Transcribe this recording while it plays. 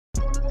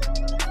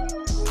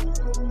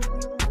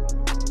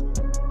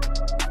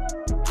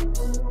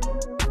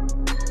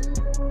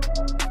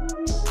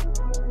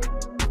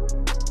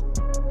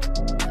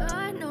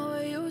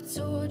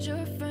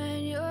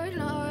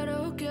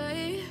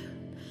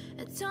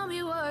tell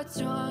me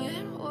what's wrong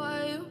and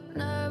why you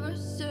never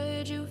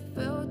said you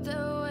felt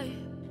that way.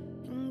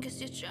 And guess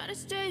you're trying to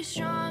stay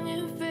strong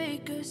and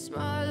fake a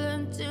smile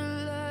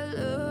until I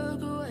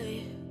look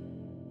away.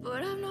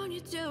 But I've known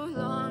you too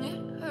long,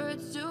 it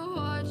hurts to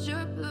watch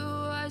your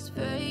blue eyes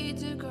fade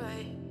to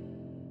gray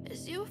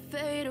as you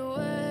fade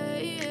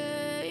away,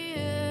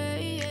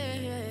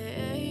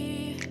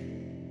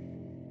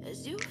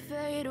 as you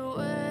fade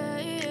away.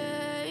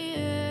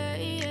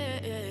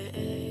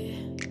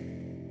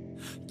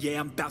 Yeah,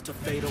 I'm about to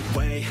fade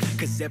away,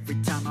 cause every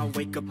time I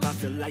wake up I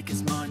feel like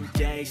it's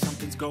Monday.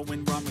 Something's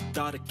going wrong with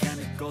all the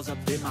chemicals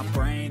up in my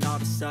brain. All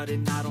of a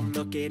sudden I don't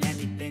look at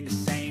anything the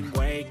same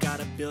way.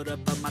 Got a buildup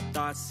of my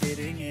thoughts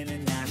sitting in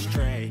an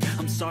ashtray.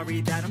 I'm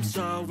sorry that I'm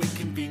so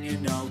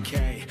inconvenient,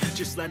 okay.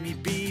 Just let me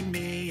be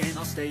me and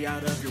I'll stay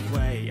out of your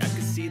way. I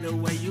can see the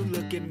way you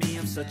look at me,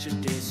 I'm such a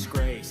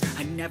disgrace.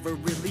 I never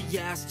really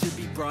asked to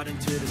be brought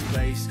into this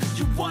place.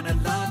 You wanna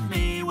love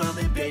me? Well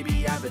then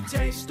baby I have a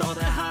taste. All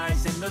the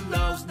highs and the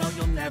lows, no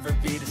you'll never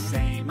be the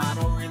same. I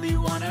don't really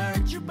wanna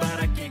hurt you but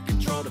I can't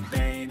control the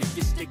pain. If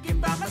you're sticking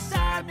by my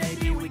side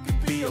maybe we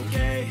could be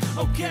okay.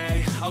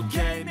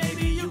 Okay,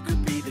 maybe you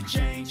could be the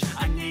change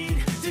I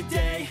need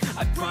today.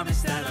 I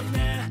promise that I've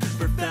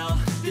never felt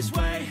this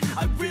way.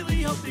 I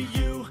really hope that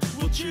you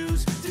will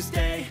choose to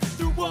stay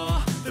through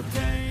all the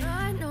pain.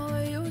 I know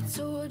you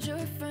told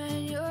your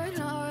friend you're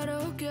not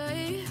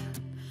okay,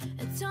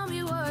 and tell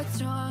me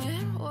what's wrong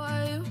and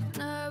why you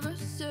never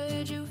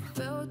said you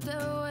felt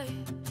that way.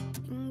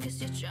 And guess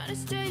you're trying to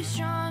stay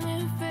strong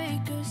and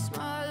fake a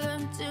smile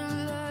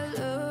until I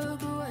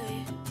look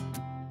away.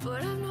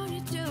 But I've known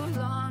you too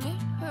long, it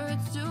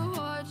hurts to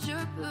watch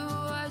your blue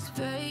eyes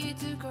fade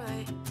to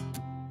gray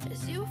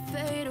as you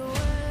fade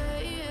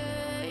away,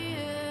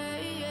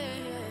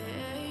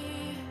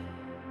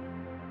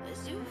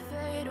 as you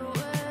fade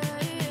away,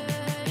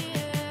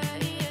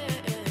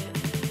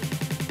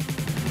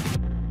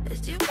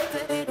 as you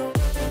fade away.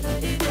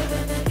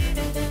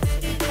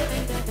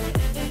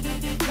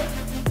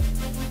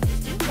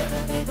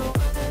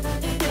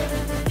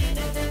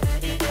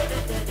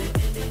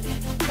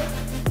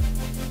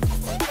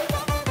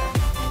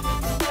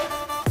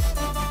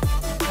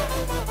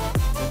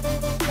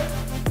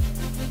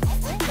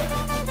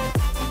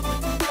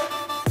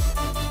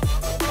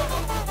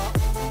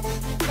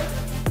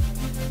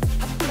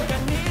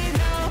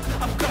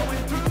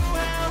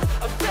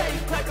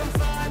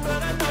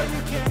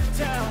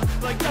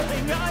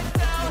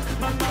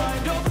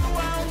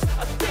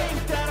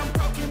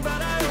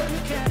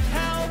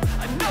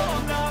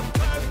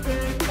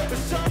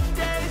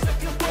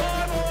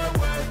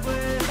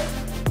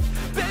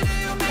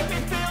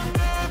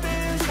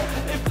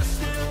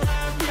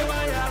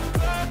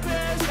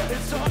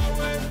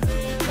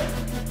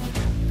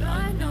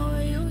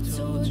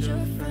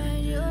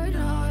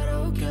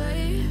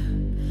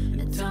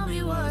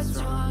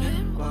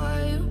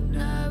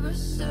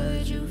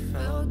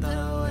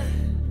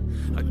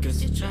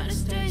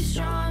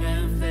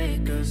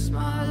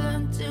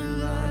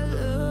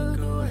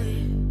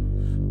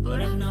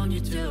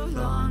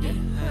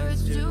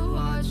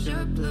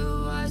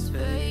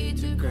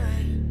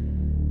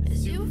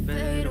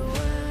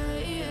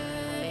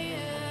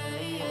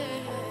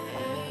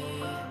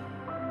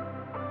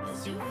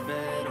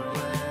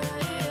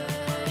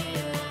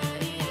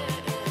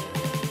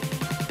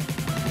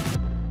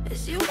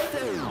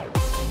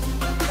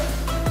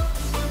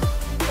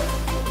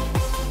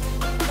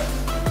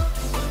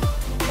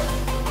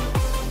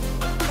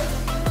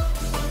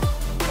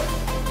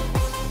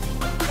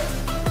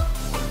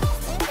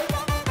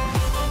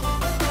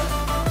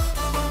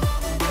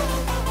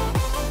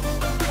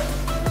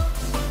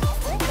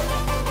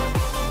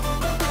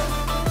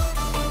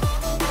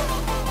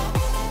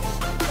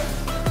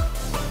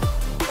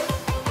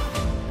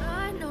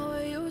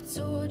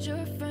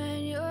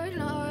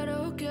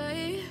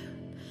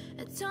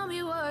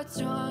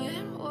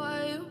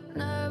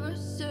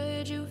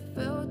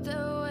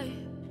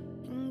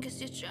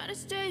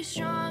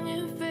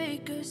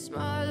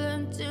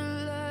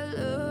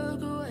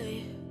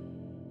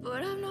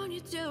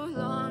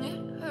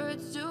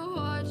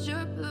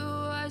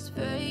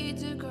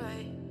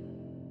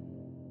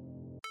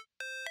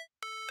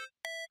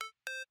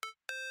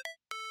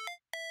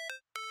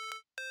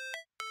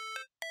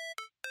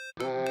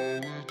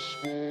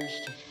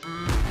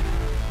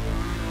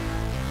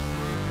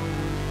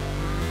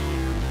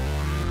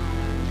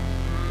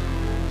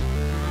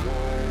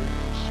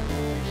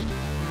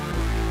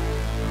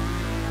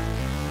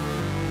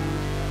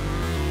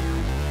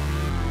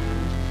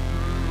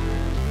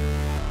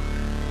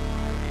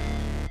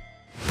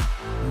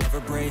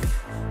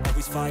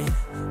 Fight,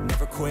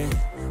 never quit,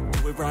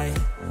 do it right,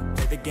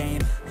 play the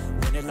game,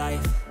 win it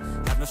life,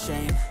 have no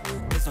shame,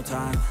 there's no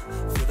time,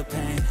 feel the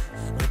pain,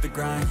 live the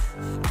grind,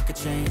 I could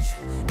change,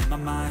 in my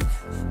mind,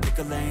 pick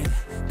a lane,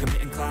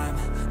 commit and climb,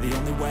 the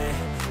only way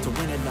to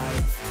win at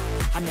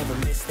life. I never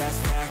miss, that's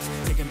fact.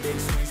 Taking big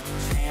swings,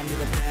 hand me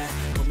the bat.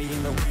 Put me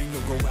in the ring,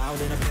 you'll go out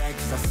in a bag.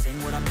 Cause I sing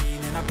what I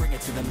mean and I bring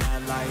it to the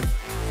mad light.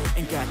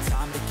 Ain't got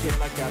time to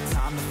kill, I got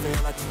time to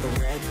feel. I took the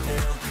red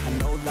pill, I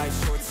know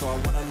life's short so I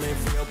wanna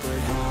live real. But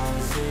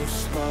how's it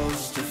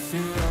supposed to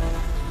feel?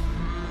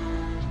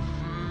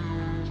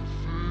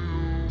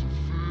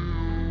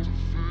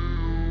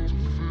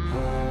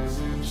 How's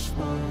it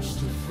supposed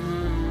to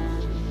feel?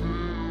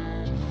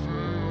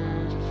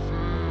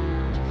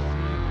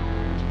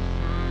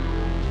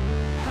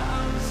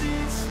 How's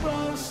it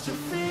supposed to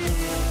feel?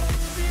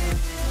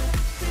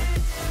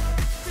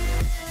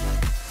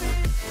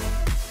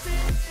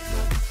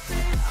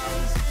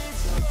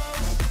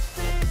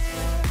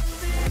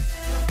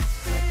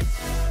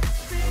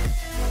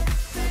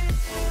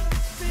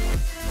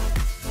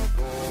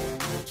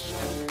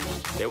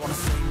 They wanna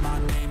say my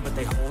name, but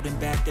they holding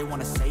back. They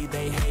wanna say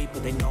they hate,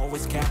 but they know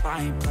it's cap.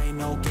 I ain't play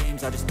no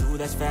games, I just do,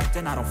 that's fact.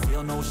 And I don't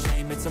feel no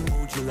shame, it's a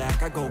mood you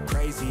lack. I go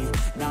crazy,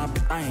 nah,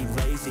 but I ain't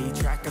lazy.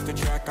 Track after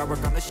track, I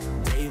work on this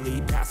shit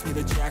daily. Pass me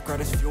the jack, right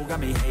as fuel,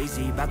 got me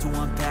hazy. About to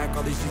unpack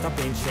all these things I've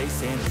been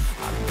chasing.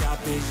 I've got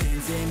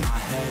visions in my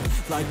head,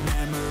 like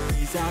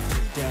memories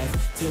after death.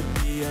 To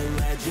be a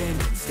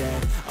legend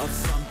instead of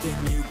something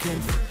you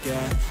can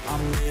forget.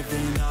 I'm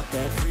living up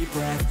every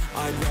breath,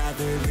 I'd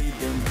rather lead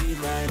than be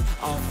led.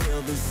 I'll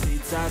fill the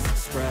seats as I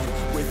spread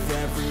with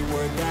every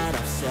word that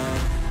I've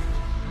said.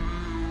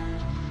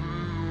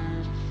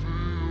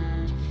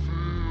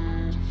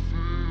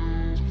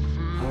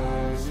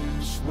 How's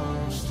it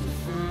supposed to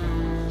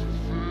feel?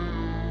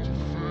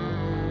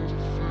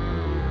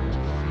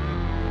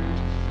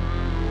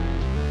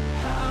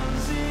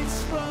 How's it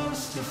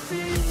supposed to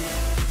feel?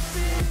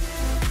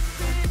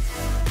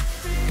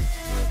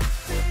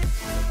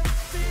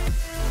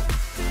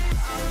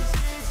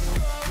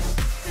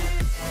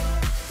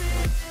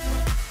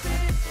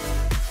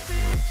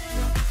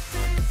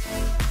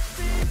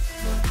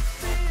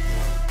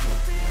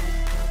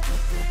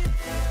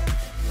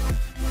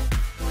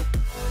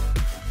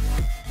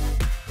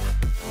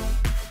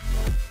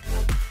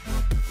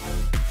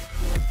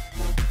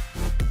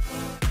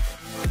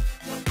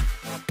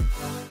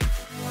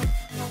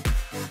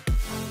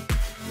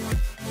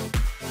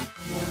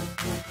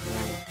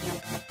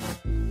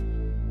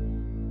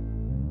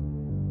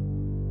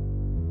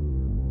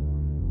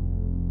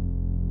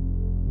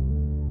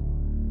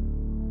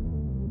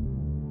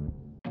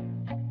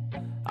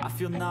 I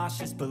feel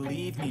nauseous,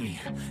 believe me.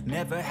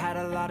 Never had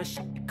a lot of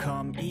shit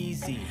come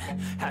easy.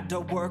 Had to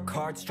work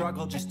hard,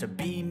 struggle just to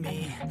be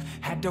me.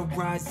 Had to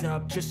rise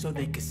up just so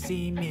they could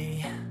see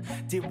me.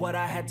 Did what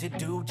I had to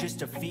do just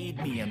to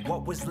feed me. And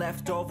what was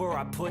left over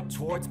I put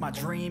towards my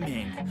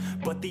dreaming.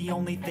 But the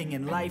only thing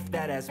in life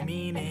that has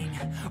meaning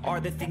are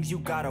the things you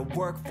gotta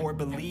work for,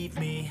 believe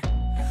me.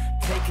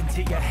 Take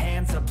into your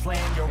hands a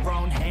plan, your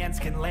own hands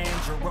can land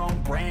your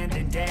own brand.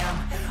 And damn,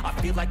 I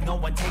feel like no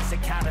one takes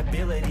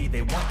accountability.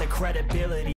 They want the credibility.